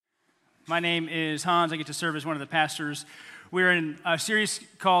My name is Hans. I get to serve as one of the pastors. We're in a series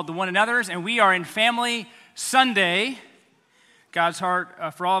called The One Another's, and we are in Family Sunday. God's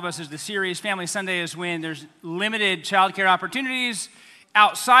heart for all of us is the series. Family Sunday is when there's limited childcare opportunities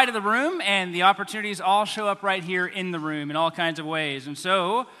outside of the room, and the opportunities all show up right here in the room in all kinds of ways. And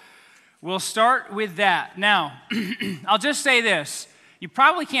so we'll start with that. Now, I'll just say this. You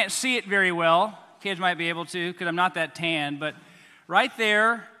probably can't see it very well. Kids might be able to because I'm not that tan, but right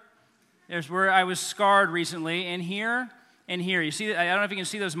there's where I was scarred recently, and here and here. You see, I don't know if you can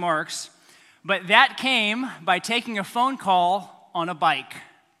see those marks, but that came by taking a phone call on a bike.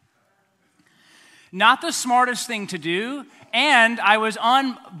 Not the smartest thing to do, and I was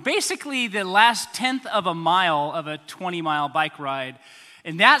on basically the last 10th of a mile of a 20-mile bike ride,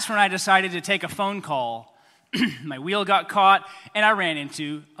 and that's when I decided to take a phone call. My wheel got caught, and I ran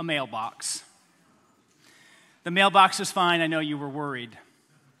into a mailbox. The mailbox is fine. I know you were worried.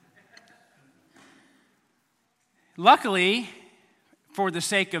 Luckily, for the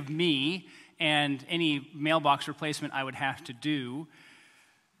sake of me and any mailbox replacement I would have to do,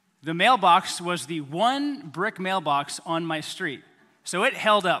 the mailbox was the one brick mailbox on my street. So it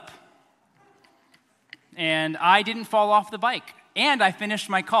held up. And I didn't fall off the bike. And I finished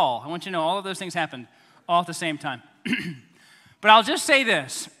my call. I want you to know all of those things happened all at the same time. But I'll just say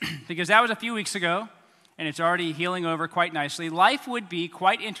this, because that was a few weeks ago, and it's already healing over quite nicely. Life would be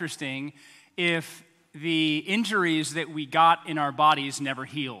quite interesting if the injuries that we got in our bodies never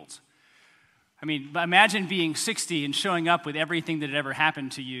healed. I mean, imagine being 60 and showing up with everything that had ever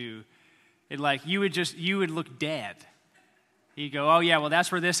happened to you. You would look dead. You go, oh yeah, well that's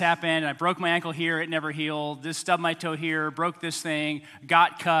where this happened. I broke my ankle here, it never healed. This stubbed my toe here, broke this thing,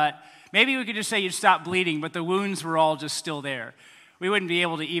 got cut. Maybe we could just say you'd stop bleeding, but the wounds were all just still there. We wouldn't be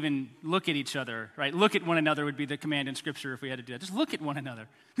able to even look at each other, right? Look at one another would be the command in Scripture if we had to do that. Just look at one another.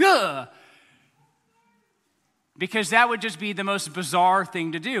 Ugh! Because that would just be the most bizarre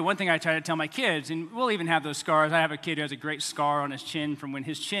thing to do. One thing I try to tell my kids, and we'll even have those scars. I have a kid who has a great scar on his chin from when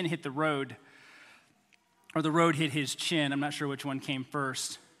his chin hit the road, or the road hit his chin. I'm not sure which one came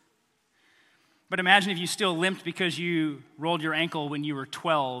first. But imagine if you still limped because you rolled your ankle when you were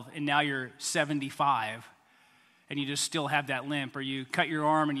 12 and now you're 75 and you just still have that limp, or you cut your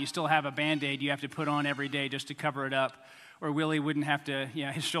arm and you still have a Band-Aid you have to put on every day just to cover it up, or Willie wouldn't have to,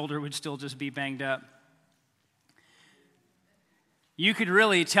 his shoulder would still just be banged up. You could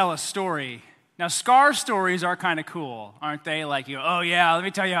really tell a story. Now, scar stories are kind of cool, aren't they? Like, oh yeah, let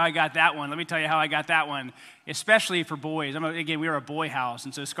me tell you how I got that one. Let me tell you how I got that one. Especially for boys. Again, we were a boy house,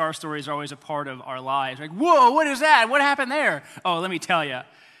 and so scar stories are always a part of our lives. Like, whoa, what is that? What happened there? Oh, let me tell you.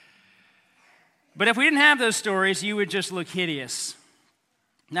 But if we didn't have those stories, you would just look hideous.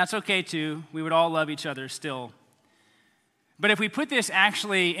 And that's okay too. We would all love each other still. But if we put this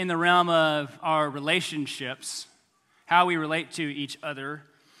actually in the realm of our relationships, how we relate to each other,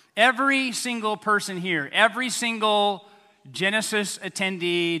 every single person here, every single Genesis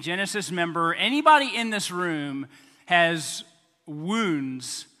attendee, Genesis member, anybody in this room has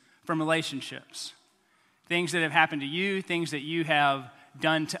wounds from relationships. Things that have happened to you, things that you have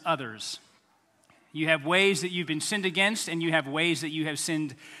done to others. You have ways that you've been sinned against, and you have ways that you have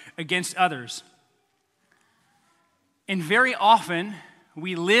sinned against others. And very often,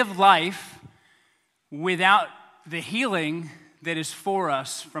 we live life without the healing that is for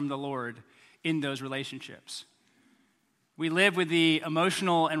us from the Lord in those relationships. We live with the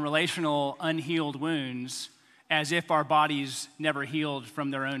emotional and relational unhealed wounds as if our bodies never healed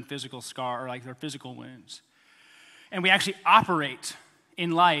from their own physical scar or like their physical wounds. And we actually operate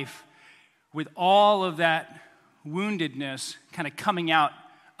in life with all of that woundedness kind of coming out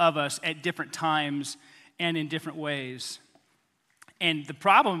of us at different times and in different ways. And the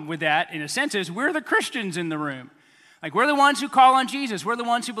problem with that, in a sense, is we're the Christians in the room. Like, we're the ones who call on Jesus. We're the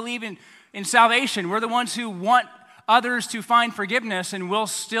ones who believe in salvation. We're the ones who want others to find forgiveness, and we'll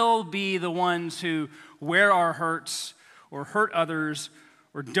still be the ones who wear our hurts or hurt others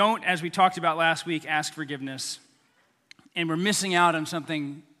or don't, as we talked about last week, ask forgiveness. And we're missing out on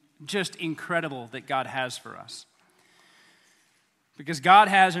something just incredible that God has for us. Because God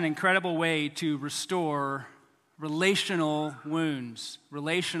has an incredible way to restore relational wounds,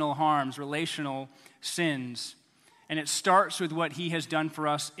 relational harms, relational sins. And it starts with what he has done for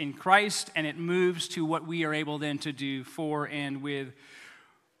us in Christ, and it moves to what we are able then to do for and with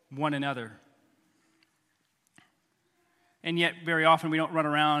one another. And yet, very often, we don't run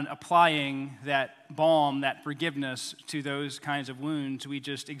around applying that balm, that forgiveness to those kinds of wounds. We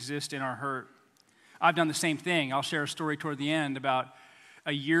just exist in our hurt. I've done the same thing. I'll share a story toward the end about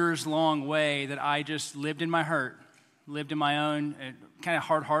a years-long way that I just lived in my hurt, lived in my own kind of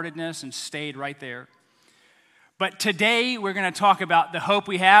hard-heartedness and stayed right there. But today, we're going to talk about the hope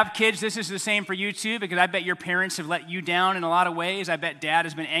we have. Kids, this is the same for you too, because I bet your parents have let you down in a lot of ways. I bet dad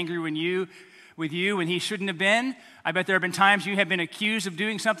has been angry with you when he shouldn't have been. I bet there have been times you have been accused of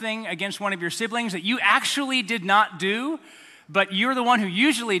doing something against one of your siblings that you actually did not do, but you're the one who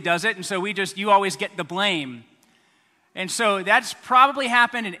usually does it, and so you always get the blame. And so that's probably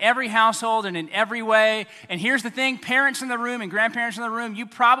happened in every household and in every way. And here's the thing, parents in the room and grandparents in the room, you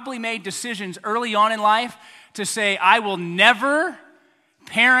probably made decisions early on in life to say, I will never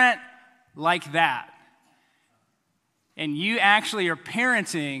parent like that. And you actually are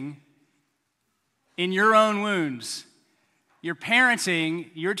parenting in your own wounds. You're parenting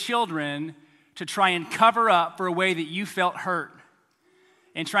your children to try and cover up for a way that you felt hurt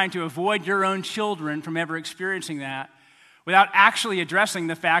and trying to avoid your own children from ever experiencing that without actually addressing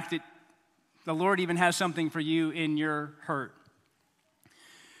the fact that the Lord even has something for you in your hurt.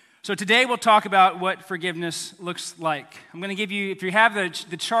 So today we'll talk about what forgiveness looks like. I'm going to give you, if you have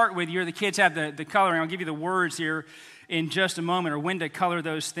the chart with you or the kids have the coloring, I'll give you the words here in just a moment or when to color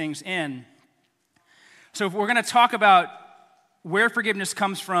those things in. So if we're going to talk about where forgiveness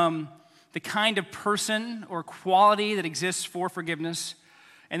comes from, the kind of person or quality that exists for forgiveness,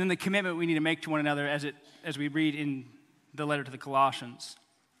 and then the commitment we need to make to one another as we read in the letter to the Colossians.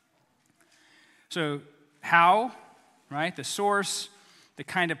 So how, right? The source, the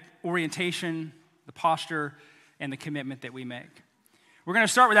kind of orientation, the posture, and the commitment that we make. We're going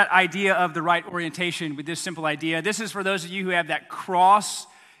to start with that idea of the right orientation with this simple idea. This is for those of you who have that cross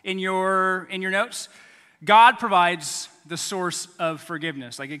in your notes. God provides the source of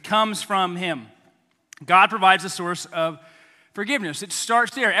forgiveness. Like it comes from Him. God provides the source of forgiveness. It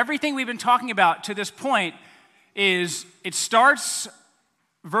starts there. Everything we've been talking about to this point is it starts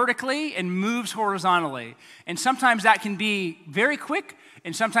vertically and moves horizontally. And sometimes that can be very quick,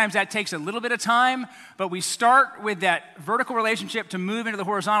 and sometimes that takes a little bit of time, but we start with that vertical relationship to move into the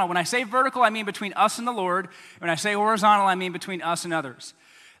horizontal. When I say vertical, I mean between us and the Lord. When I say horizontal, I mean between us and others.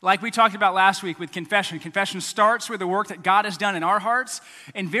 Like we talked about last week with confession. Confession starts with the work that God has done in our hearts,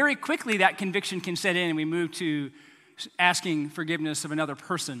 and very quickly that conviction can set in, and we move to asking forgiveness of another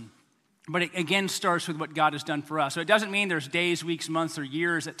person. But it again starts with what God has done for us. So it doesn't mean there's days, weeks, months, or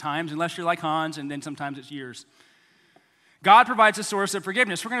years at times, unless you're like Hans, and then sometimes it's years. God provides a source of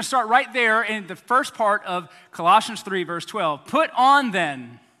forgiveness. We're going to start right there in the first part of Colossians 3, verse 12. Put on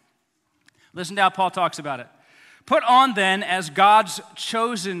then, listen to how Paul talks about it. Put on then as God's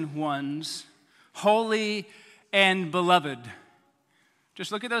chosen ones, holy and beloved.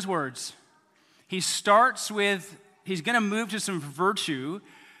 Just look at those words. He's going to move to some virtue,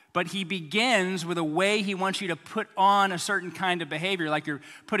 but he begins with a way he wants you to put on a certain kind of behavior, like you're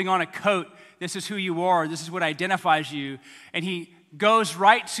putting on a coat. This is who you are. This is what identifies you. And he goes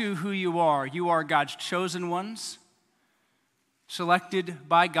right to who you are. You are God's chosen ones, selected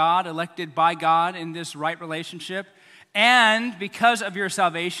by God, elected by God in this right relationship. And because of your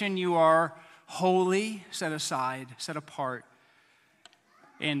salvation, you are holy, set aside, set apart,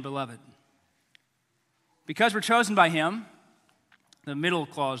 and beloved. Because we're chosen by him, the middle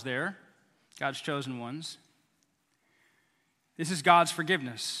clause there, God's chosen ones, this is God's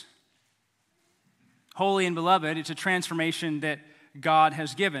forgiveness. Holy and beloved, it's a transformation that God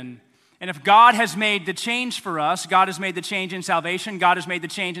has given. And if God has made the change for us, God has made the change in salvation, God has made the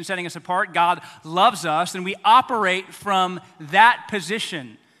change in setting us apart, God loves us, and we operate from that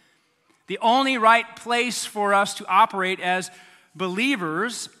position. The only right place for us to operate as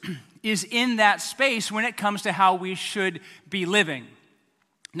believers is in that space when it comes to how we should be living.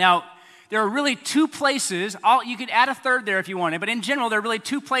 Now, there are really two places, you could add a third there if you wanted, but in general, there are really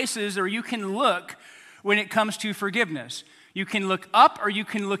two places where you can look when it comes to forgiveness. You can look up or you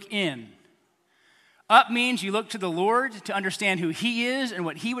can look in. Up means you look to the Lord to understand who he is and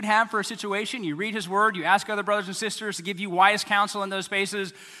what he would have for a situation. You read his word, you ask other brothers and sisters to give you wise counsel in those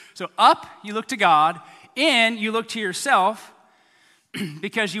spaces. So up, you look to God. In, you look to yourself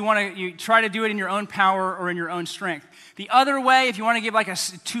because you try to do it in your own power or in your own strength. The other way, if you want to give like a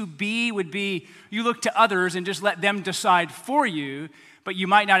to be, would be you look to others and just let them decide for you, but you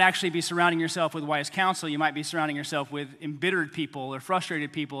might not actually be surrounding yourself with wise counsel. You might be surrounding yourself with embittered people or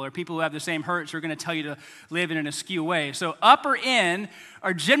frustrated people or people who have the same hurts who are going to tell you to live in an askew way. So up or in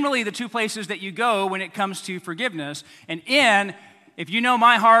are generally the two places that you go when it comes to forgiveness. And in, if you know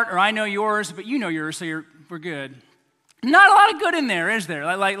my heart or I know yours, but you know yours, so we're good. Not a lot of good in there, is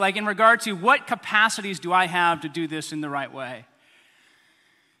there? Like in regard to what capacities do I have to do this in the right way?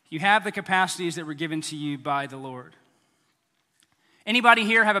 You have the capacities that were given to you by the Lord. Anybody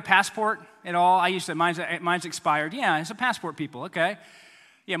here have a passport at all? I used to, mine's expired. Yeah, it's a passport, people, okay.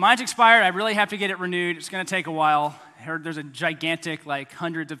 Yeah, mine's expired. I really have to get it renewed. It's going to take a while. I heard there's a gigantic, like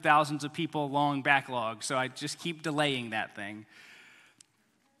hundreds of thousands of people long backlog, so I just keep delaying that thing.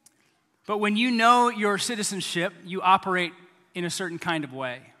 But when you know your citizenship, you operate in a certain kind of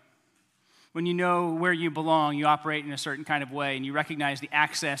way. When you know where you belong, you operate in a certain kind of way, and you recognize the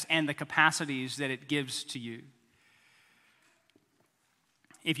access and the capacities that it gives to you.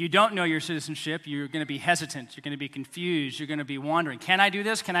 If you don't know your citizenship, you're going to be hesitant, you're going to be confused, you're going to be wondering, can I do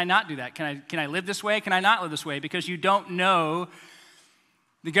this? Can I not do that? Can I live this way? Can I not live this way? Because you don't know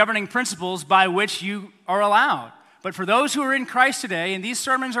the governing principles by which you are allowed. But for those who are in Christ today, and these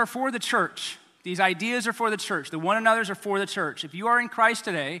sermons are for the church, these ideas are for the church, the one another's are for the church. If you are in Christ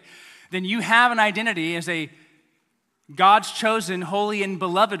today, then you have an identity as a God's chosen, holy, and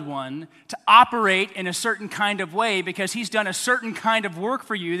beloved one to operate in a certain kind of way because he's done a certain kind of work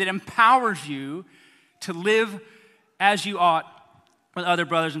for you that empowers you to live as you ought with other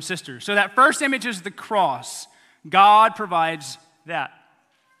brothers and sisters. So that first image is the cross. God provides that.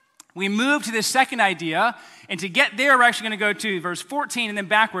 We move to this second idea, and to get there, we're actually going to go to verse 14 and then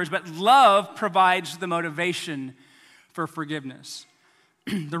backwards, but love provides the motivation for forgiveness.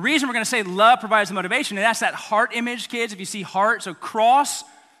 The reason we're going to say love provides the motivation, and that's that heart image, kids. If you see heart, so cross,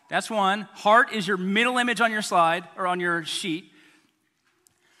 that's one. Heart is your middle image on your slide or on your sheet.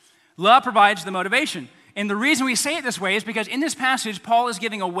 Love provides the motivation. And the reason we say it this way is because in this passage, Paul is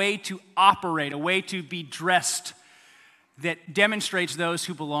giving a way to operate, a way to be dressed that demonstrates those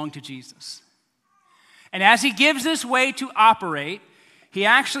who belong to Jesus. And as he gives this way to operate, he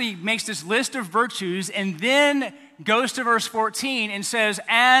actually makes this list of virtues and then goes to verse 14 and says,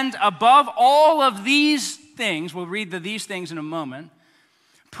 and above all of these things, we'll read these things in a moment,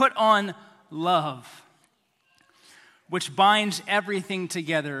 put on love, which binds everything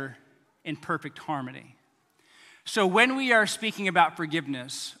together in perfect harmony. So when we are speaking about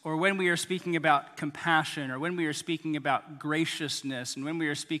forgiveness, or when we are speaking about compassion, or when we are speaking about graciousness, and when we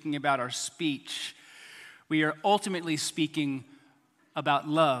are speaking about our speech, we are ultimately speaking about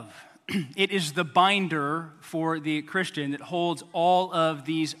love. It is the binder for the Christian that holds all of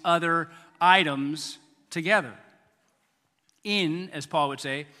these other items together in, as Paul would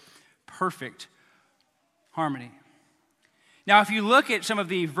say, perfect harmony. Now, if you look at some of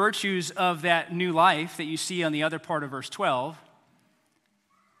the virtues of that new life that you see on the other part of verse 12,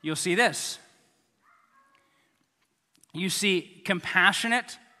 you'll see this. You see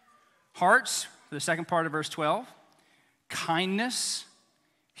compassionate hearts, for the second part of verse 12, kindness,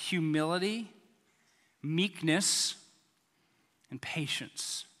 humility, meekness, and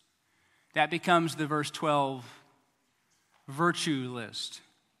patience. That becomes the verse 12 virtue list.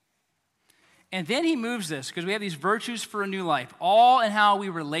 And then he moves this, because we have these virtues for a new life, all in how we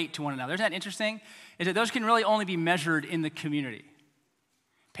relate to one another. Isn't that interesting? Is that those can really only be measured in the community.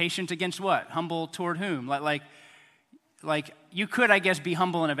 Patient against what? Humble toward whom? Like you could, I guess, be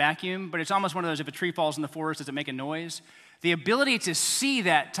humble in a vacuum, but it's almost one of those, if a tree falls in the forest, does it make a noise? The ability to see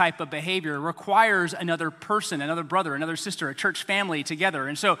that type of behavior requires another person, another brother, another sister, a church family together.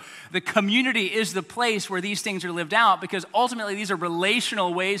 And so the community is the place where these things are lived out, because ultimately these are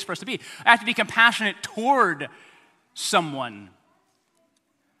relational ways for us to be. I have to be compassionate toward someone.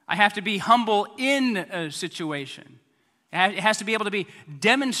 I have to be humble in a situation. It has to be able to be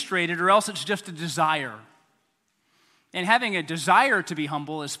demonstrated, or else it's just a desire. And having a desire to be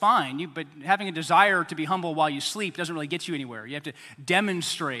humble is fine, but having a desire to be humble while you sleep doesn't really get you anywhere. You have to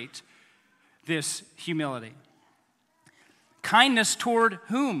demonstrate this humility. Kindness toward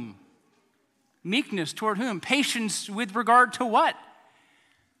whom? Meekness toward whom? Patience with regard to what?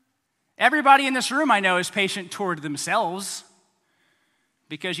 Everybody in this room I know is patient toward themselves,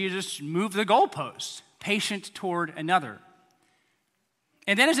 because you just move the goalpost. Patient toward another.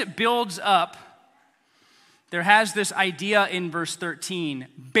 And then as it builds up, there has this idea in verse 13,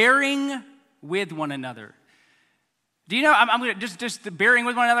 bearing with one another. Do you know, I'm going to just bearing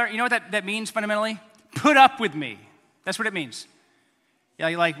with one another, you know what that means fundamentally? Put up with me. That's what it means. Yeah,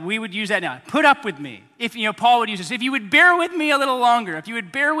 like we would use that now. Put up with me. If, Paul would use this. If you would bear with me a little longer, if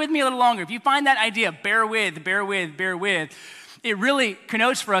you find that idea, bear with, it really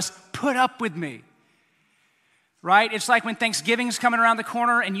connotes for us, put up with me. Right? It's like when Thanksgiving's coming around the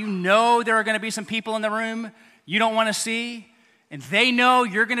corner and you know there are going to be some people in the room you don't want to see, and they know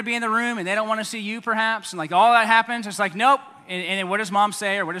you're going to be in the room and they don't want to see you perhaps, and like all that happens, it's like, nope. And what does mom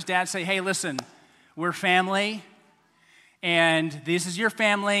say, or what does dad say? Hey, listen, we're family, and this is your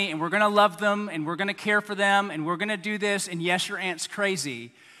family, and we're going to love them, and we're going to care for them, and we're going to do this, and yes, your aunt's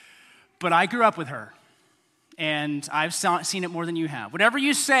crazy, but I grew up with her. and I've seen it more than you have. Whatever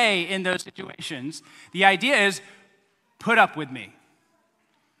you say in those situations, the idea is put up with me.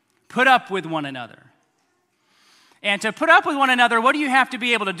 Put up with one another. And to put up with one another, what do you have to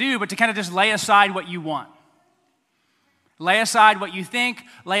be able to do but to kind of just lay aside what you want? Lay aside what you think,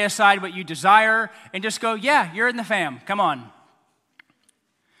 lay aside what you desire, and just go, yeah, you're in the fam, come on.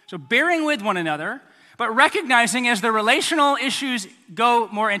 So bearing with one another, but recognizing as the relational issues go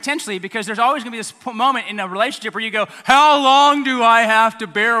more intensely, because there's always going to be this moment in a relationship where you go, how long do I have to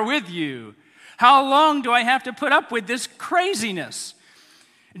bear with you? How long do I have to put up with this craziness?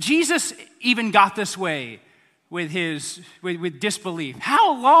 Jesus even got this way with disbelief.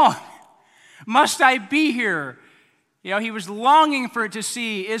 How long must I be here? You know, he was longing to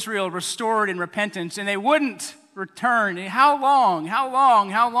see Israel restored in repentance, and they wouldn't return. How long? How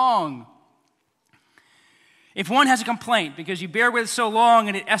long? How long? If one has a complaint, because you bear with so long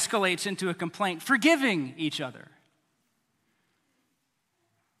and it escalates into a complaint, forgiving each other.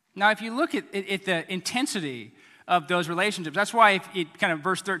 Now, if you look at the intensity of those relationships, that's why it kind of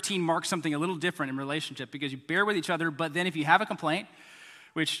verse 13 marks something a little different in relationship, because you bear with each other, but then if you have a complaint,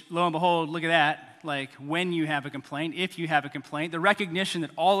 which, lo and behold, look at that, like when you have a complaint, if you have a complaint, the recognition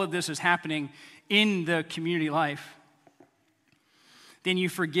that all of this is happening in the community life, then you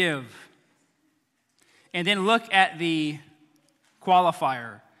forgive. And then look at the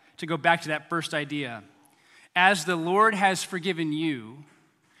qualifier to go back to that first idea. As the Lord has forgiven you,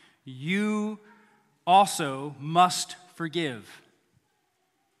 you also must forgive.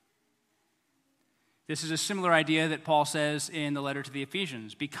 This is a similar idea that Paul says in the letter to the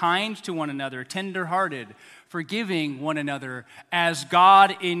Ephesians. Be kind to one another, tender-hearted, forgiving one another, as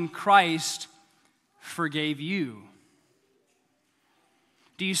God in Christ forgave you.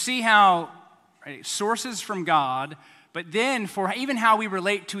 Do you see how sources from God, but then for even how we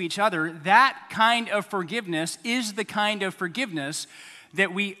relate to each other, that kind of forgiveness is the kind of forgiveness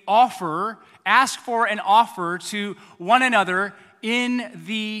that we ask for and offer to one another in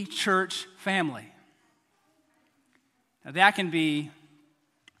the church family. Now, that can be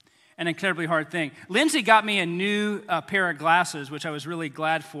an incredibly hard thing. Lindsay got me a new pair of glasses, which I was really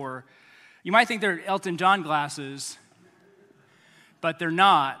glad for. You might think they're Elton John glasses, but they're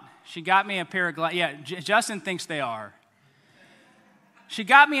not. She got me a pair of glasses. Yeah, Justin thinks they are. She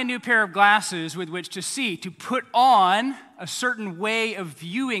got me a new pair of glasses with which to see, to put on a certain way of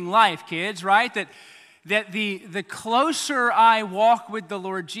viewing life, kids, right? That the closer I walk with the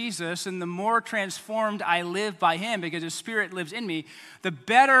Lord Jesus and the more transformed I live by Him because His Spirit lives in me, the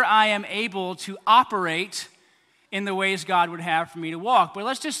better I am able to operate in the ways God would have for me to walk. But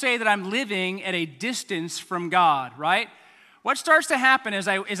let's just say that I'm living at a distance from God, right? What starts to happen as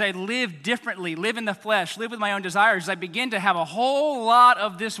I live differently, live in the flesh, live with my own desires, I begin to have a whole lot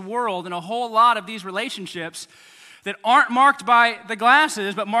of this world and a whole lot of these relationships that aren't marked by the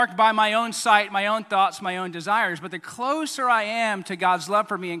glasses, but marked by my own sight, my own thoughts, my own desires. But the closer I am to God's love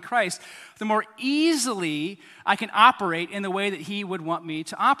for me in Christ, the more easily I can operate in the way that He would want me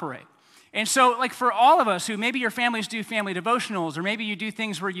to operate. And so, like for all of us who maybe your families do family devotionals, or maybe you do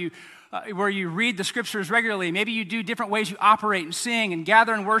things where you read the scriptures regularly, maybe you do different ways you operate and sing and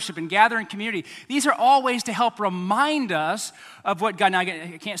gather in worship and gather in community. These are all ways to help remind us of what God, now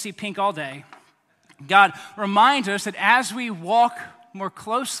I can't see pink all day. God reminds us that as we walk more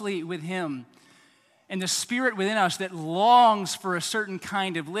closely with Him and the Spirit within us that longs for a certain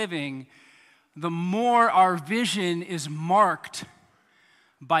kind of living, the more our vision is marked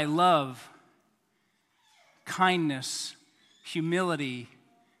by love, kindness, humility,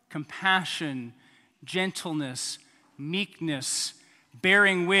 compassion, gentleness, meekness,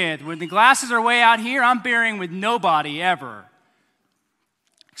 bearing with. When the glasses are way out here, I'm bearing with nobody ever.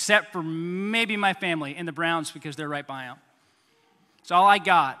 Except for maybe my family and the Browns because they're right by them. It's all I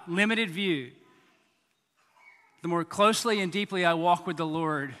got, limited view. The more closely and deeply I walk with the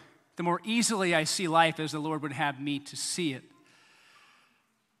Lord, the more easily I see life as the Lord would have me to see it.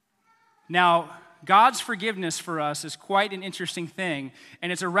 Now, God's forgiveness for us is quite an interesting thing,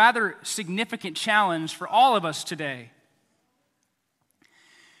 and it's a rather significant challenge for all of us today.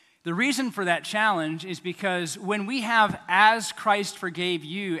 The reason for that challenge is because when we have as Christ forgave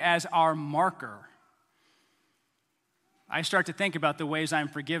you as our marker, I start to think about the ways I'm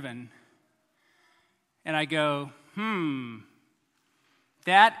forgiven, and I go,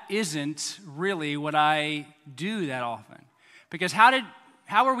 that isn't really what I do that often. Because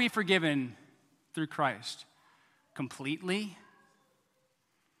how are we forgiven through Christ? Completely?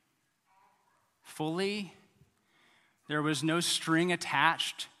 Fully? There was no string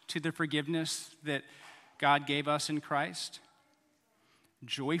attached to the forgiveness that God gave us in Christ?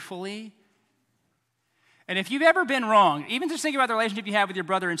 Joyfully? And if you've ever been wrong, even just think about the relationship you have with your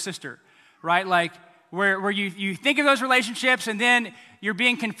brother and sister, right? Like where you think of those relationships and then you're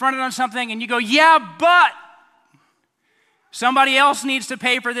being confronted on something and you go, yeah, but somebody else needs to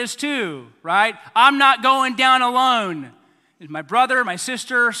pay for this too, right? I'm not going down alone. It's my brother, my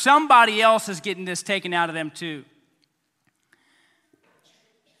sister, somebody else is getting this taken out of them too.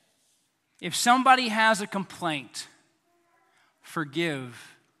 If somebody has a complaint, forgive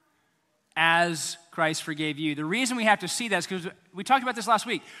as Christ forgave you. The reason we have to see that is because we talked about this last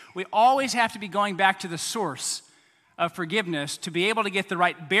week. We always have to be going back to the source of forgiveness to be able to get the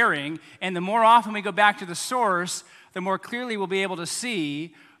right bearing. And the more often we go back to the source, the more clearly we'll be able to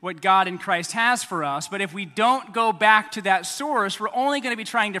see what God in Christ has for us. But if we don't go back to that source, we're only going to be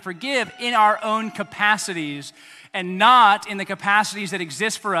trying to forgive in our own capacities and not in the capacities that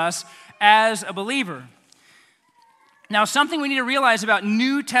exist for us as a believer. Now, something we need to realize about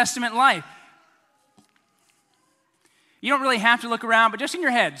New Testament life. You don't really have to look around, but just in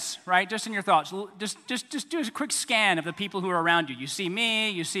your heads, right? Just in your thoughts. Just do a quick scan of the people who are around you. You see me,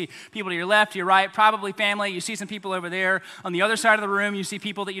 you see people to your left, to your right, probably family. You see some people over there. On the other side of the room, you see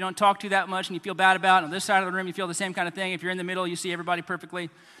people that you don't talk to that much and you feel bad about. On this side of the room, you feel the same kind of thing. If you're in the middle, you see everybody perfectly.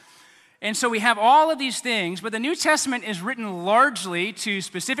 And so we have all of these things, but the New Testament is written largely to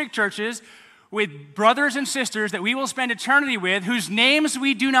specific churches with brothers and sisters that we will spend eternity with whose names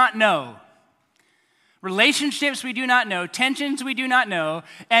we do not know. Relationships we do not know, tensions we do not know,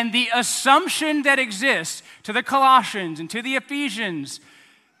 and the assumption that exists to the Colossians and to the Ephesians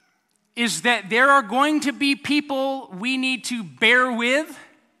is that there are going to be people we need to bear with.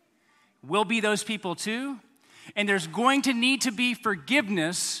 We'll be those people too. And there's going to need to be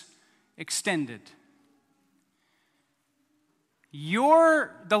forgiveness extended.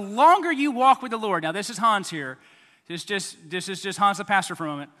 The longer you walk with the Lord, now this is Hans here. This is just Hans the pastor for a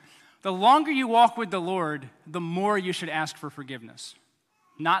moment. The longer you walk with the Lord, the more you should ask for forgiveness,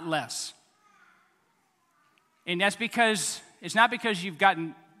 not less. And that's because, it's not because you've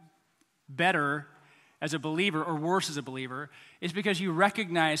gotten better as a believer or worse as a believer. It's because you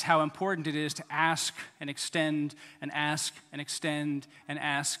recognize how important it is to ask and extend and ask and extend and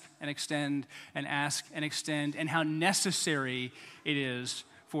ask and extend and ask and extend, and how necessary it is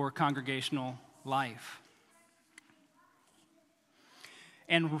for congregational life.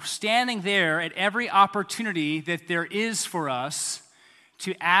 And standing there at every opportunity that there is for us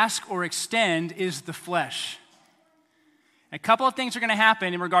to ask or extend is the flesh. A couple of things are going to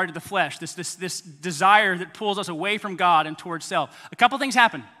happen in regard to the flesh, this desire that pulls us away from God and towards self. A couple of things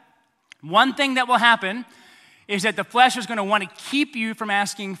happen. One thing that will happen is that the flesh is going to want to keep you from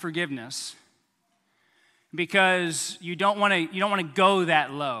asking forgiveness because you don't want to go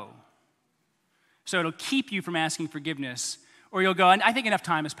that low. So it'll keep you from asking forgiveness. Or you'll go, I think enough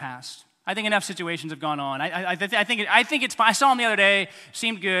time has passed. I think enough situations have gone on. I think it's fine. I saw him the other day,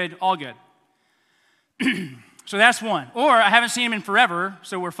 seemed good, all good. So that's one. Or I haven't seen him in forever,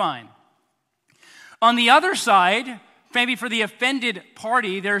 so we're fine. On the other side, maybe for the offended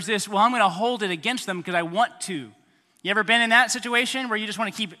party, there's this, well, I'm going to hold it against them because I want to. You ever been in that situation where you just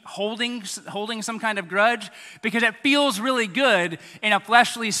want to keep holding some kind of grudge? Because it feels really good in a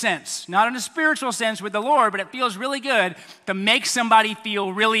fleshly sense. Not in a spiritual sense with the Lord, but it feels really good to make somebody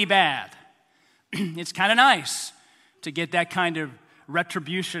feel really bad. It's kind of nice to get that kind of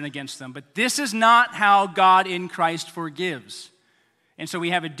retribution against them. But this is not how God in Christ forgives. And so we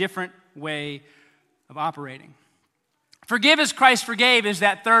have a different way of operating. Forgive as Christ forgave is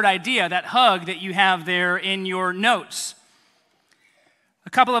that third idea, that hug that you have there in your notes. A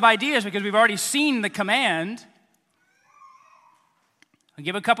couple of ideas because we've already seen the command. I'll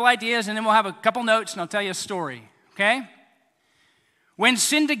give a couple ideas and then we'll have a couple notes and I'll tell you a story, okay? When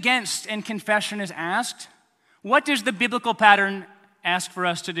sinned against and confession is asked, what does the biblical pattern ask for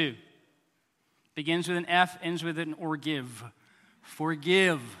us to do? Begins with an F, ends with an or give.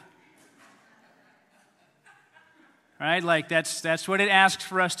 Forgive. Right? Like that's what it asks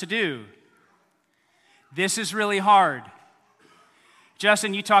for us to do. This is really hard.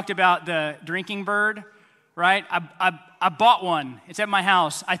 Justin, you talked about the drinking bird, right? I bought one. It's at my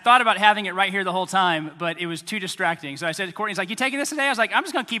house. I thought about having it right here the whole time, but it was too distracting. So I said to Courtney, he's like, you taking this today? I was like, I'm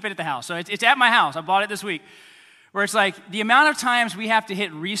just going to keep it at the house. So it's at my house. I bought it this week. Where it's like the amount of times we have to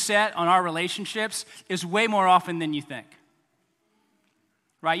hit reset on our relationships is way more often than you think.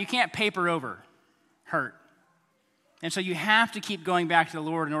 Right? You can't paper over hurt. And so you have to keep going back to the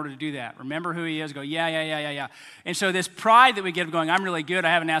Lord in order to do that. Remember who he is, go, yeah. And so this pride that we get of going, I'm really good, I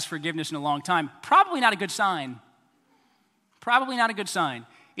haven't asked forgiveness in a long time, probably not a good sign. Probably not a good sign.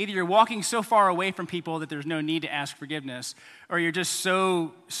 Either you're walking so far away from people that there's no need to ask forgiveness, or you're just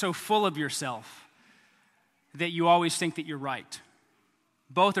so full of yourself that you always think that you're right.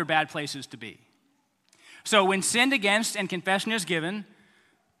 Both are bad places to be. So when sinned against and confession is given,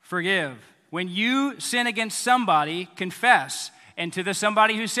 forgive. When you sin against somebody, confess. And to the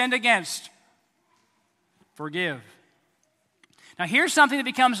somebody who sinned against, forgive. Now here's something that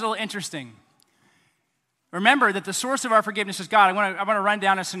becomes a little interesting. Remember that the source of our forgiveness is God. I want to run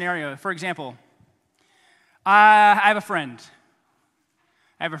down a scenario. For example, I have a friend.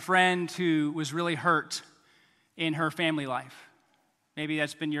 I have a friend who was really hurt in her family life. Maybe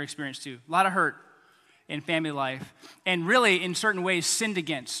that's been your experience too. A lot of hurt in family life. And really, in certain ways, sinned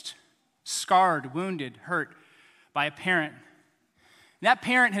against, scarred, wounded, hurt by a parent. That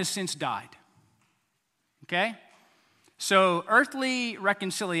parent has since died. Okay? So earthly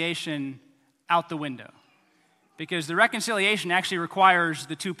reconciliation out the window. Because the reconciliation actually requires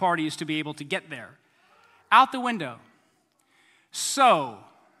the two parties to be able to get there. Out the window. So,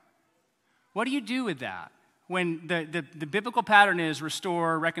 what do you do with that? When the biblical pattern is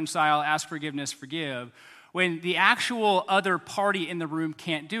restore, reconcile, ask forgiveness, forgive, when the actual other party in the room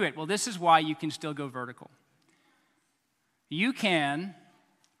can't do it, well, this is why you can still go vertical. You can,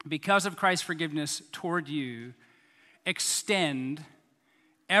 because of Christ's forgiveness toward you, extend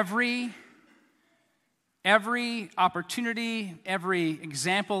every opportunity, every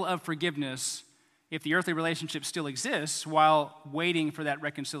example of forgiveness, if the earthly relationship still exists, while waiting for that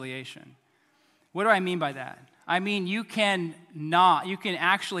reconciliation. What do I mean by that? I mean you can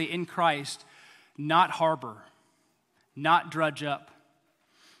actually in Christ not harbor, not drudge up,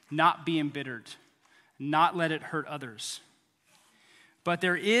 not be embittered, not let it hurt others. But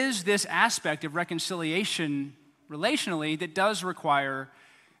there is this aspect of reconciliation relationally that does require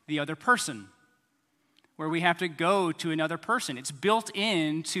the other person, where we have to go to another person. It's built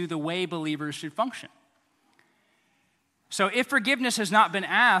into the way believers should function. So if forgiveness has not been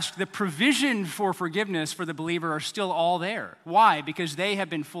asked, the provision for forgiveness for the believer are still all there. Why? Because they have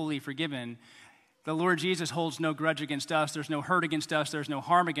been fully forgiven. The Lord Jesus holds no grudge against us. There's no hurt against us. There's no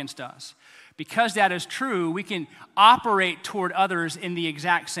harm against us. Because that is true, we can operate toward others in the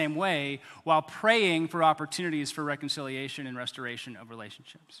exact same way while praying for opportunities for reconciliation and restoration of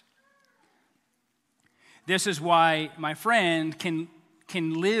relationships. This is why my friend can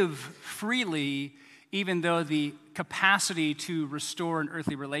live freely even though the capacity to restore an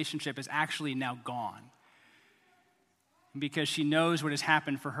earthly relationship is actually now gone. Because she knows what has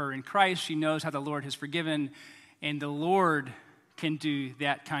happened for her in Christ. She knows how the Lord has forgiven, and the Lord can do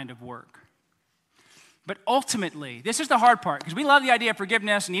that kind of work. But ultimately, this is the hard part, because we love the idea of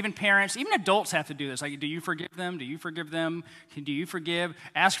forgiveness, and even parents, even adults have to do this. Like, do you forgive them? Do you forgive them? Do you forgive?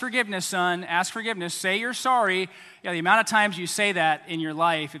 Ask forgiveness, son. Ask forgiveness. Say you're sorry. The amount of times you say that in your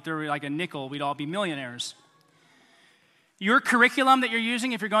life, if there were like a nickel, we'd all be millionaires. Your curriculum that you're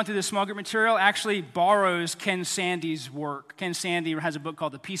using, if you're going through the small group material, actually borrows Ken Sande's work. Ken Sande has a book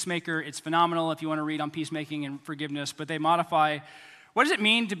called The Peacemaker. It's phenomenal if you want to read on peacemaking and forgiveness, but they modify what does it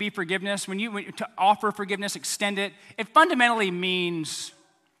mean to be forgiveness? When to offer forgiveness, extend it, it fundamentally means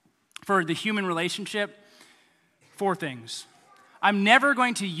for the human relationship, 4 things. I'm never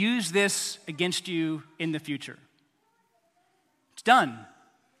going to use this against you in the future. It's done.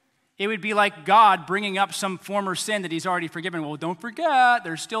 It would be like God bringing up some former sin that he's already forgiven. Well, don't forget,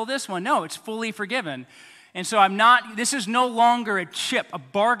 there's still this one. No, it's fully forgiven. And so this is no longer a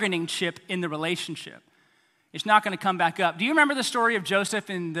bargaining chip in the relationship. It's not going to come back up. Do you remember the story of Joseph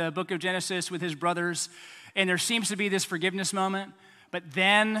in the book of Genesis with his brothers? And there seems to be this forgiveness moment. But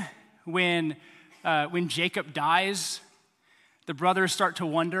then when Jacob dies, the brothers start to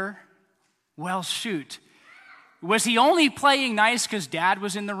wonder, well, shoot, was he only playing nice because dad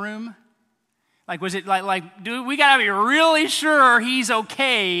was in the room? Like, was it like dude, we got to be really sure he's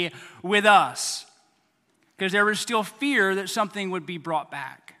okay with us? Because there was still fear that something would be brought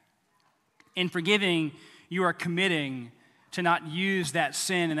back. In forgiving, you are committing to not use that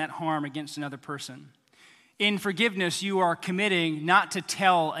sin and that harm against another person. In forgiveness, you are committing not to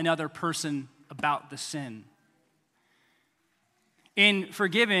tell another person about the sin. In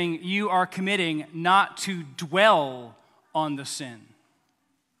forgiving, you are committing not to dwell on the sin.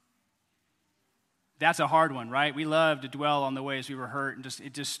 That's a hard one, right? We love to dwell on the ways we were hurt, and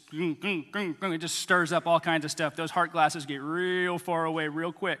it just stirs up all kinds of stuff. Those heart glasses get real far away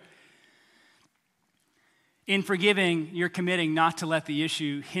real quick. In forgiving, you're committing not to let the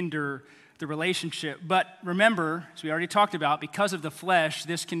issue hinder the relationship. But remember, as we already talked about, because of the flesh,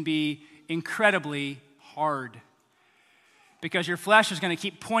 this can be incredibly hard. Because your flesh is going to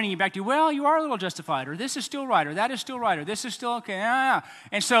keep pointing you back to, well, you are a little justified, or this is still right, or that is still right, or this is still okay.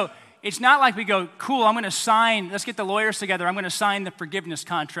 And so it's not like we go, cool, I'm going to sign, let's get the lawyers together, I'm going to sign the forgiveness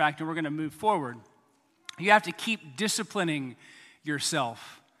contract, and we're going to move forward. You have to keep disciplining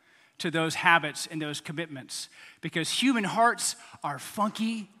yourself to those habits and those commitments because human hearts are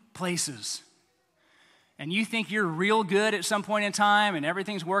funky places. And you think you're real good at some point in time and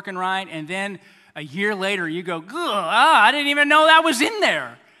everything's working right, and then a year later you go, I didn't even know that was in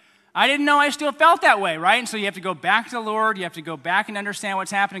there. I didn't know I still felt that way, right? And so you have to go back to the Lord. You have to go back and understand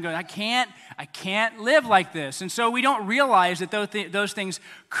what's happening. Go, I can't live like this. And so we don't realize that those things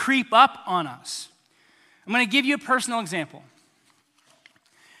creep up on us. I'm going to give you a personal example.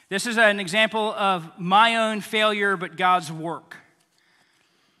 This is an example of my own failure, but God's work.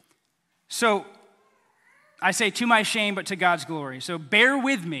 So I say to my shame, but to God's glory. So bear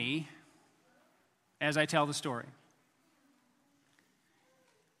with me as I tell the story.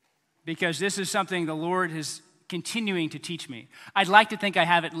 Because this is something the Lord is continuing to teach me. I'd like to think I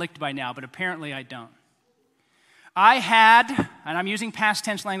have it licked by now, but apparently I don't. I had, and I'm using past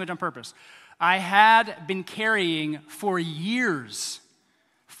tense language on purpose, I had been carrying for years,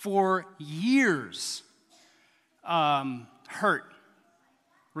 hurt,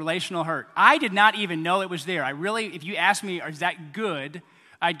 relational hurt. I did not even know it was there. If you ask me, is that good?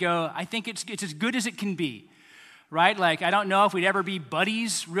 I'd go, I think it's as good as it can be. Right? Like, I don't know if we'd ever be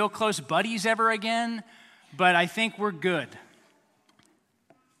buddies, real close buddies ever again, but I think we're good.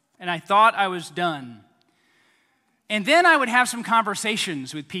 And I thought I was done. And then I would have some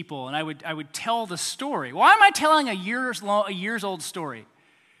conversations with people, and I would tell the story. Why am I telling a years old story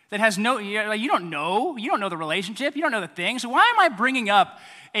that has you don't know the relationship, you don't know the thing, so why am I bringing up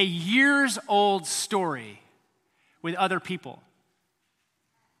a years old story with other people?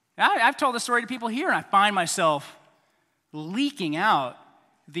 I've told the story to people here, and I find myself leaking out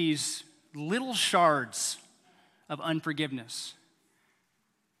these little shards of unforgiveness.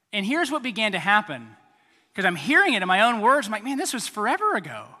 And here's what began to happen, because I'm hearing it in my own words. I'm like, man, this was forever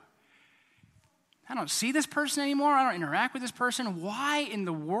ago. I don't see this person anymore. I don't interact with this person. Why in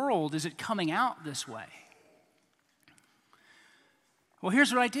the world is it coming out this way? Well,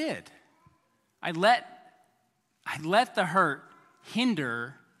 here's what I did. I let the hurt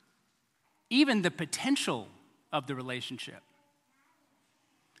hinder even the potential of the relationship.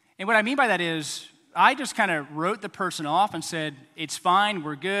 And what I mean by that is, I just kind of wrote the person off and said, it's fine,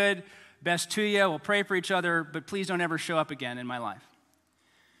 we're good, best to you, we'll pray for each other, but please don't ever show up again in my life.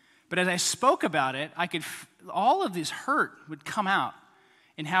 But as I spoke about it, all of this hurt would come out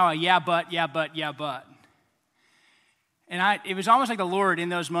in how yeah, but. And it was almost like the Lord in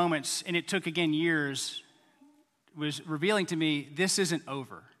those moments, and it took, again, years, was revealing to me, this isn't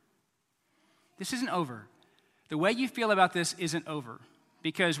over. This isn't over. The way you feel about this isn't over.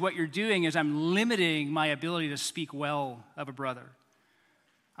 Because what you're doing is I'm limiting my ability to speak well of a brother.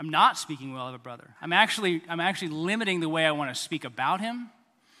 I'm not speaking well of a brother. I'm actually limiting the way I want to speak about him.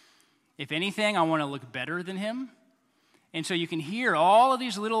 If anything, I want to look better than him. And so you can hear all of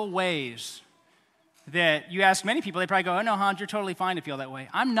these little ways that you ask many people, they probably go, oh no, Hans, you're totally fine to feel that way.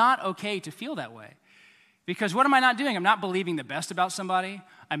 I'm not okay to feel that way. Because what am I not doing? I'm not believing the best about somebody.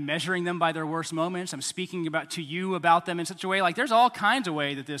 I'm measuring them by their worst moments. I'm speaking to you about them in such a way. Like, there's all kinds of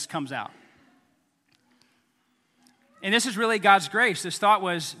ways that this comes out. And this is really God's grace. This thought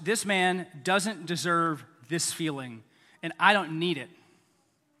was, this man doesn't deserve this feeling, and I don't need it.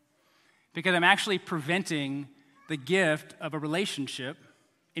 Because I'm actually preventing the gift of a relationship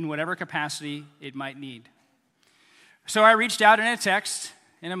in whatever capacity it might need. So I reached out in a text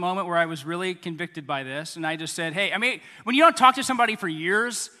in a moment where I was really convicted by this, and I just said, hey, when you don't talk to somebody for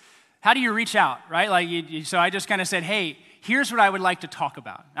years, how do you reach out, right? So I just kind of said, hey, here's what I would like to talk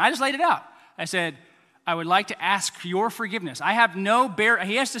about. And I just laid it out. I said, I would like to ask your forgiveness. I have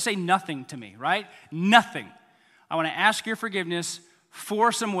he has to say nothing to me, right? Nothing. I want to ask your forgiveness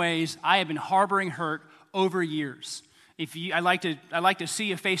for some ways I have been harboring hurt over years. I'd like to see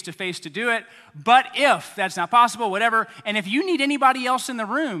you face to face to do it, but if that's not possible, whatever, and if you need anybody else in the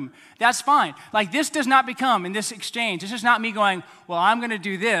room, that's fine. Like, this does not become, in this exchange, this is not me going, well, I'm going to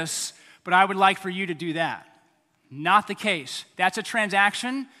do this, but I would like for you to do that. Not the case. That's a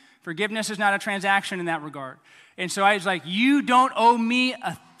transaction. Forgiveness is not a transaction in that regard. And so I was like, you don't owe me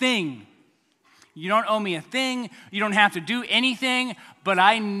a thing. You don't owe me a thing. You don't have to do anything, but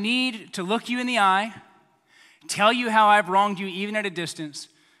I need to look you in the eye, tell you how I've wronged you even at a distance,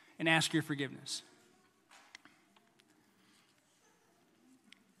 and ask your forgiveness.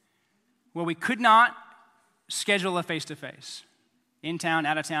 Well, we could not schedule a face-to-face. In town,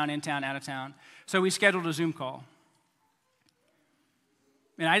 out of town, in town, out of town. So we scheduled a Zoom call.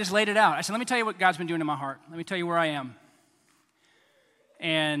 And I just laid it out. I said, let me tell you what God's been doing in my heart. Let me tell you where I am.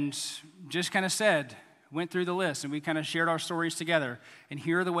 And just kind of went through the list, and we kind of shared our stories together. And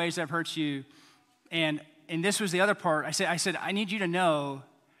here are the ways I've hurt you. And this was the other part. I said, I need you to know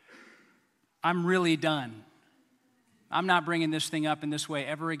I'm really done. I'm not bringing this thing up in this way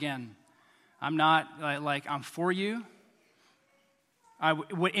ever again. I'm not I'm for you.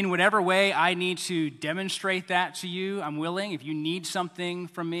 In whatever way I need to demonstrate that to you, I'm willing. If you need something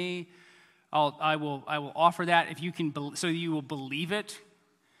from me, I will offer that. If you can, so you will believe it.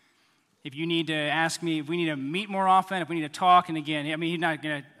 If you need to ask me, if we need to meet more often, if we need to talk, and again, I mean, he's not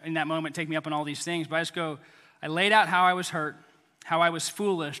going to, in that moment, take me up on all these things, but I laid out how I was hurt, how I was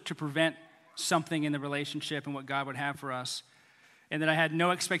foolish to prevent something in the relationship and what God would have for us, and that I had no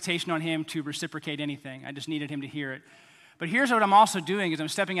expectation on him to reciprocate anything. I just needed him to hear it. But here's what I'm also doing is I'm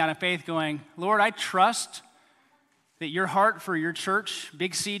stepping out in faith going, Lord, I trust that your heart for your church,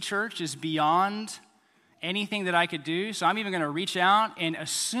 Big C Church, is beyond anything that I could do. So I'm even going to reach out and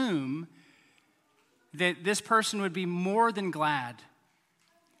assume that this person would be more than glad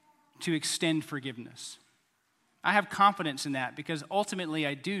to extend forgiveness. I have confidence in that because ultimately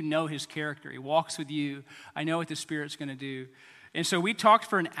I do know his character. He walks with you. I know what the Spirit's going to do. And so we talked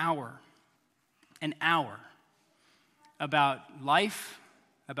for an hour about life,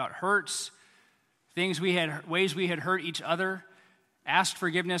 about hurts, ways we had hurt each other, asked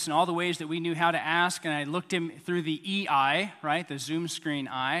forgiveness in all the ways that we knew how to ask, and I looked him through the EI, right, the Zoom screen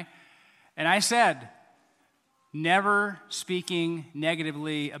eye, and I said, never speaking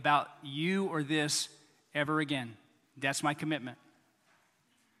negatively about you or this ever again. That's my commitment.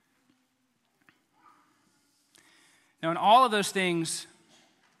 Now, in all of those things,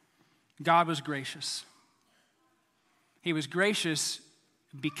 God was gracious. He was gracious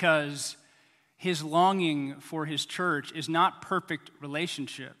because his longing for his church is not perfect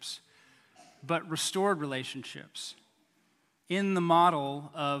relationships, but restored relationships in the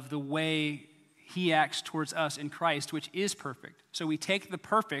model of the way he acts towards us in Christ, which is perfect. So we take the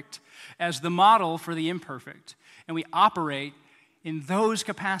perfect as the model for the imperfect, and we operate in those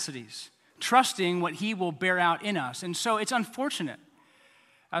capacities, trusting what he will bear out in us. And so it's unfortunate.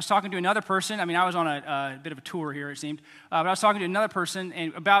 I was talking to another person. I mean, I was on a bit of a tour here, it seemed. But I was talking to another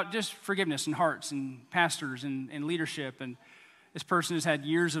person about just forgiveness and hearts and pastors and leadership. And this person has had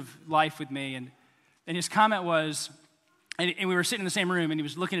years of life with me. And his comment was, and we were sitting in the same room, and he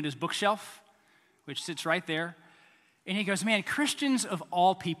was looking at his bookshelf, which sits right there. And he goes, man, Christians of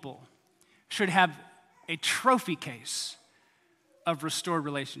all people should have a trophy case of restored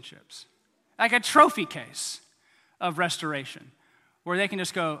relationships. Like a trophy case of restoration. Where they can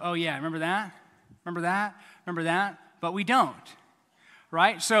just go, oh yeah, remember that? Remember that? Remember that? But we don't,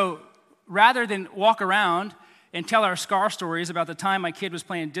 right? So rather than walk around and tell our scar stories about the time my kid was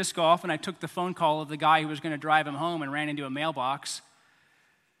playing disc golf and I took the phone call of the guy who was going to drive him home and ran into a mailbox,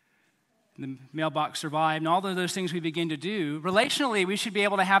 the mailbox survived, and all of those things we begin to do, relationally we should be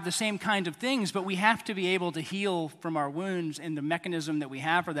able to have the same kind of things, but we have to be able to heal from our wounds, and the mechanism that we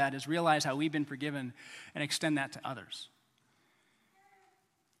have for that is realize how we've been forgiven and extend that to others.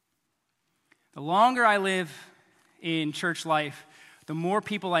 The longer I live in church life, the more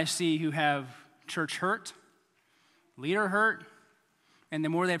people I see who have church hurt, leader hurt, and the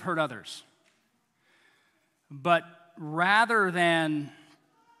more they've hurt others. But rather than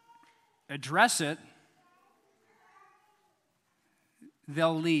address it,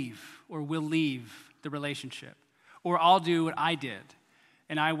 they'll leave or will leave the relationship. Or I'll do what I did,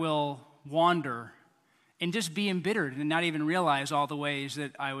 and I will wander and just be embittered and not even realize all the ways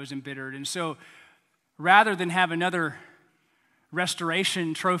that I was embittered. And so rather than have another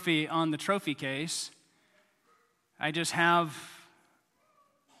restoration trophy on the trophy case, I just have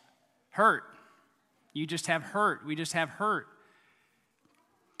hurt. You just have hurt. We just have hurt.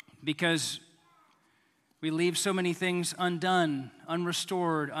 Because we leave so many things undone,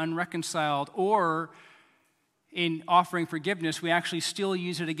 unrestored, unreconciled, or in offering forgiveness, we actually still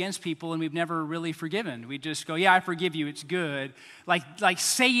use it against people and we've never really forgiven. We just go, yeah, I forgive you, it's good. Like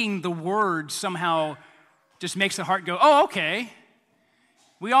saying the word somehow just makes the heart go, oh, okay.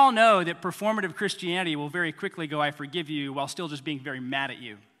 We all know that performative Christianity will very quickly go, I forgive you, while still just being very mad at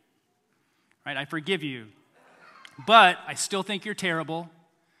you. Right, I forgive you, but I still think you're terrible.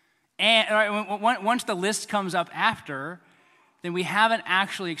 And once the list comes up after, then we haven't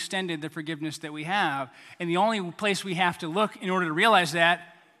actually extended the forgiveness that we have. And the only place we have to look in order to realize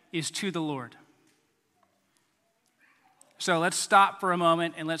that is to the Lord. So let's stop for a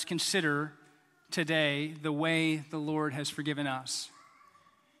moment and let's consider today the way the Lord has forgiven us.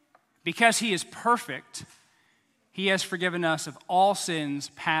 Because he is perfect, he has forgiven us of all sins,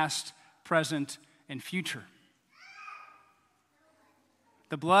 past, present, and future.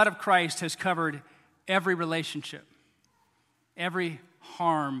 The blood of Christ has covered every relationship, every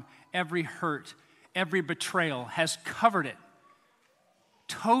harm, every hurt, every betrayal, has covered it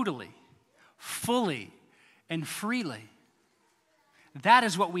totally, fully, and freely. That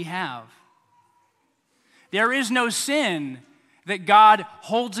is what we have. There is no sin that God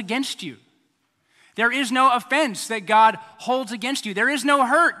holds against you. There is no offense that God holds against you. There is no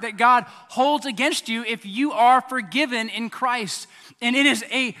hurt that God holds against you if you are forgiven in Christ. And it is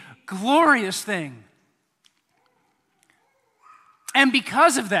a glorious thing. And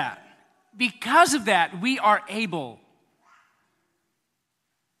because of that, we are able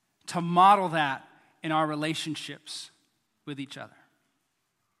to model that in our relationships with each other.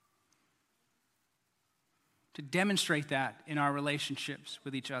 To demonstrate that in our relationships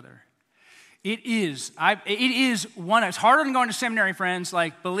with each other. It is one, it's harder than going to seminary, friends,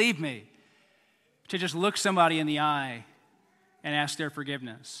 like, believe me, to just look somebody in the eye and ask their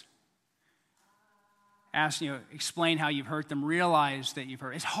forgiveness. Explain how you've hurt them, realize that you've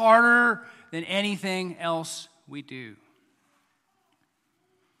hurt. It's harder than anything else we do.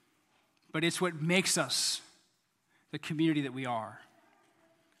 But it's what makes us the community that we are.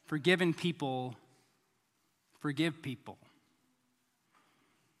 Forgiven people forgive people.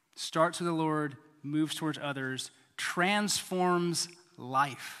 Starts with the Lord, moves towards others, transforms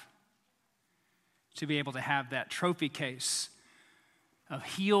life to be able to have that trophy case of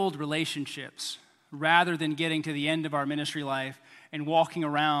healed relationships rather than getting to the end of our ministry life and walking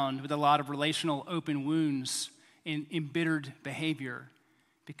around with a lot of relational open wounds and embittered behavior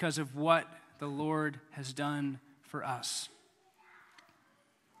because of what the Lord has done for us.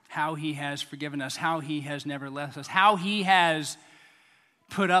 How he has forgiven us, how he has never left us, how he has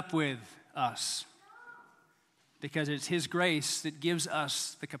put up with us. Because it's his grace that gives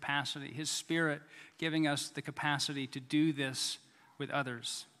us the capacity, his Spirit giving us the capacity to do this with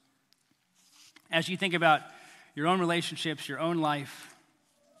others. As you think about your own relationships, your own life,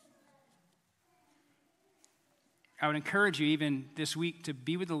 I would encourage you even this week to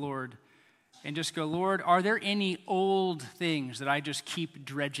be with the Lord and just go, Lord, are there any old things that I just keep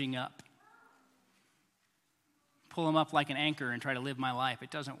dredging up? Pull them up like an anchor and try to live my life.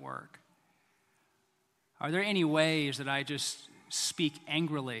 It doesn't work. Are there any ways that I just speak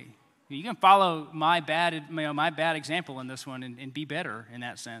angrily? You can follow my bad example in this one and be better in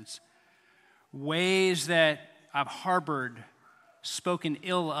that sense. Ways that I've harbored, spoken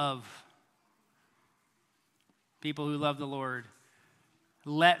ill of people who love the Lord.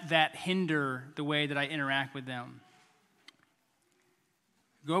 Let that hinder the way that I interact with them.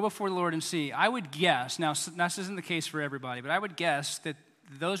 Go before the Lord and see. I would guess, now this isn't the case for everybody, but I would guess that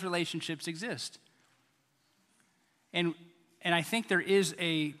those relationships exist. And I think there is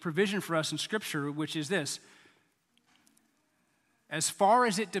a provision for us in Scripture, which is this. As far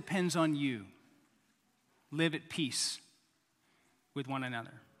as it depends on you, live at peace with one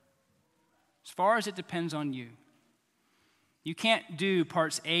another. As far as it depends on you. You can't do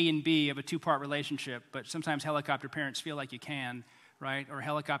parts A and B of a two-part relationship, but sometimes helicopter parents feel like you can, right? Or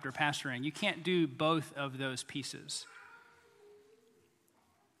helicopter pastoring. You can't do both of those pieces.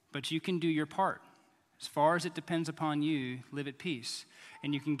 But you can do your part. As far as it depends upon you, live at peace.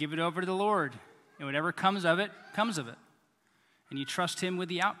 And you can give it over to the Lord. And whatever comes of it, comes of it. And you trust him with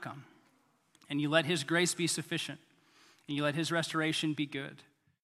the outcome. And you let his grace be sufficient. And you let his restoration be good.